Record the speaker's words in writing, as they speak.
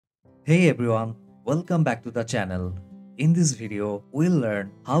Hey everyone, welcome back to the channel. In this video, we'll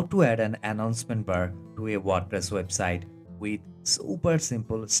learn how to add an announcement bar to a WordPress website with super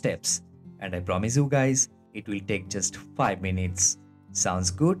simple steps. And I promise you guys, it will take just 5 minutes.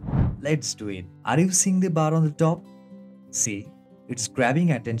 Sounds good? Let's do it. Are you seeing the bar on the top? See, it's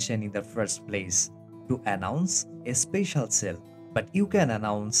grabbing attention in the first place to announce a special sale. But you can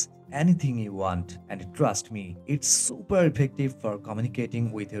announce anything you want, and trust me, it's super effective for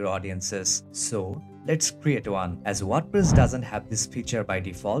communicating with your audiences. So let's create one. As WordPress doesn't have this feature by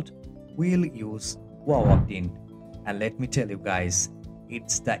default, we'll use WowOptin. And let me tell you guys,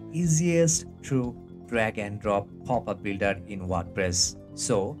 it's the easiest true drag and drop pop-up builder in WordPress.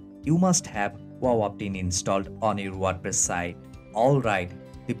 So you must have WowOptin installed on your WordPress site. Alright,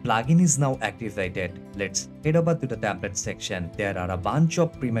 the plugin is now activated. Let's head over to the template section. There are a bunch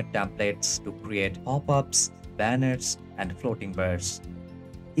of pre-made templates to create pop-ups, banners, and floating bars.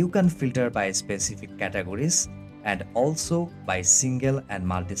 You can filter by specific categories and also by single and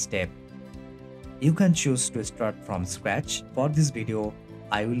multi-step. You can choose to start from scratch. For this video,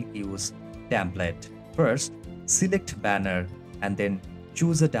 I will use template. First, select banner and then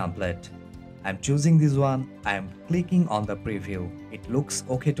choose a template. I'm choosing this one. I am clicking on the preview. It looks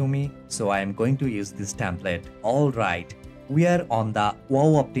okay to me, so I am going to use this template. Alright, we are on the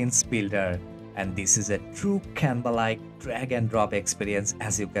WowOptins builder, and this is a true Canva-like drag and drop experience,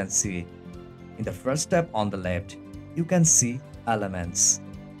 as you can see. In the first step on the left, you can see elements.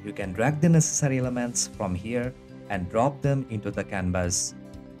 You can drag the necessary elements from here and drop them into the canvas.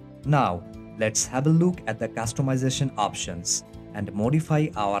 Now, let's have a look at the customization options and modify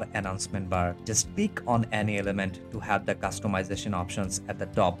our announcement bar. Just click on any element to have the customization options at the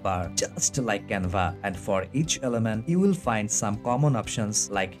top bar, just like Canva. And for each element, you will find some common options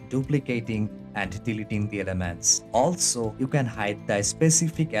like duplicating and deleting the elements. Also, you can hide the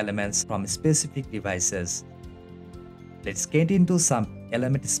specific elements from specific devices. Let's get into some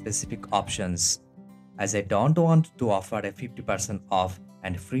element-specific options. As I don't want to offer a 50% off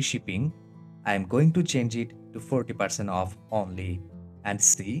and free shipping, I am going to change it to 40% off only. And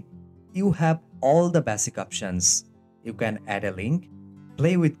see, you have all the basic options. You can add a link,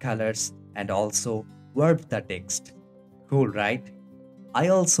 play with colors, and also warp the text. Cool, right? I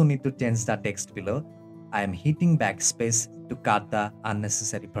also need to change the text below. I am hitting backspace to cut the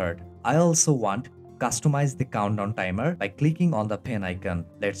unnecessary part. I also want to customize the countdown timer by clicking on the pen icon.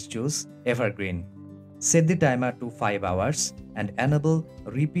 Let's choose evergreen. Set the timer to 5 hours and enable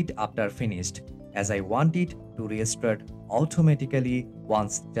repeat after finished, as I want it to restart automatically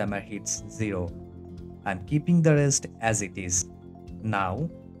once the timer hits 0. I'm keeping the rest as it is. Now,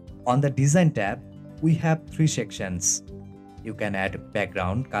 on the design tab, we have 3 sections. You can add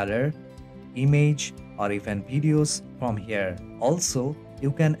background color, image, or even videos from here. Also,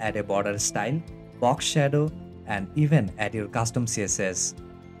 you can add a border style, box shadow, and even add your custom CSS.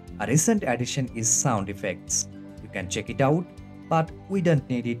 A recent addition is sound effects. You can check it out, but we don't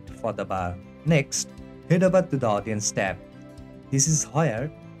need it for the bar. Next, head over to the audience tab. This is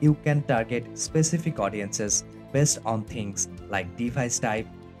where you can target specific audiences based on things like device type,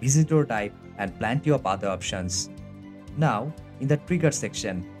 visitor type, and plenty of other options. Now, in the trigger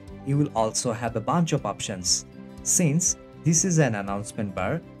section, you will also have a bunch of options. Since this is an announcement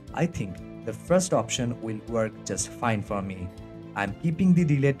bar, I think the first option will work just fine for me. I'm keeping the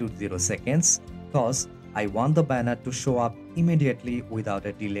delay to 0 seconds because I want the banner to show up immediately without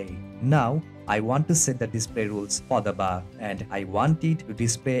a delay. Now, I want to set the display rules for the bar, and I want it to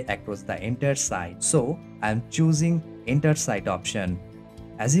display across the entire site. So, I'm choosing entire site option.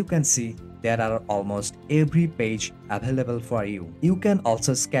 As you can see, there are almost every page available for you. You can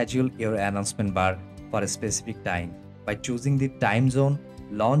also schedule your announcement bar for a specific time by choosing the time zone,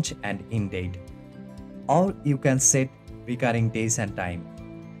 launch and end date. Or you can set recurring days and time.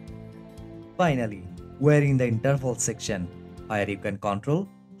 Finally, we're in the interval section where you can control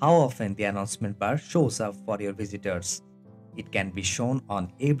how often the announcement bar shows up for your visitors. It can be shown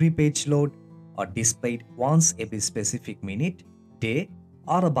on every page load or displayed once every specific minute, day,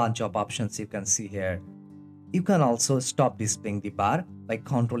 or a bunch of options you can see here. You can also stop displaying the bar by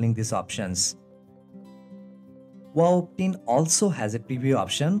controlling these options. WowOptin also has a preview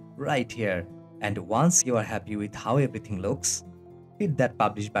option right here. And once you are happy with how everything looks, hit that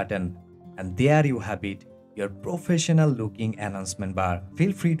publish button. And there you have it, your professional looking announcement bar.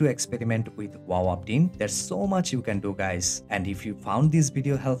 Feel free to experiment with WowOptin. There's so much you can do, guys. And if you found this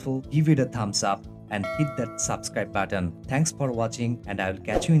video helpful, give it a thumbs up and hit that subscribe button. Thanks for watching, and I will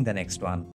catch you in the next one.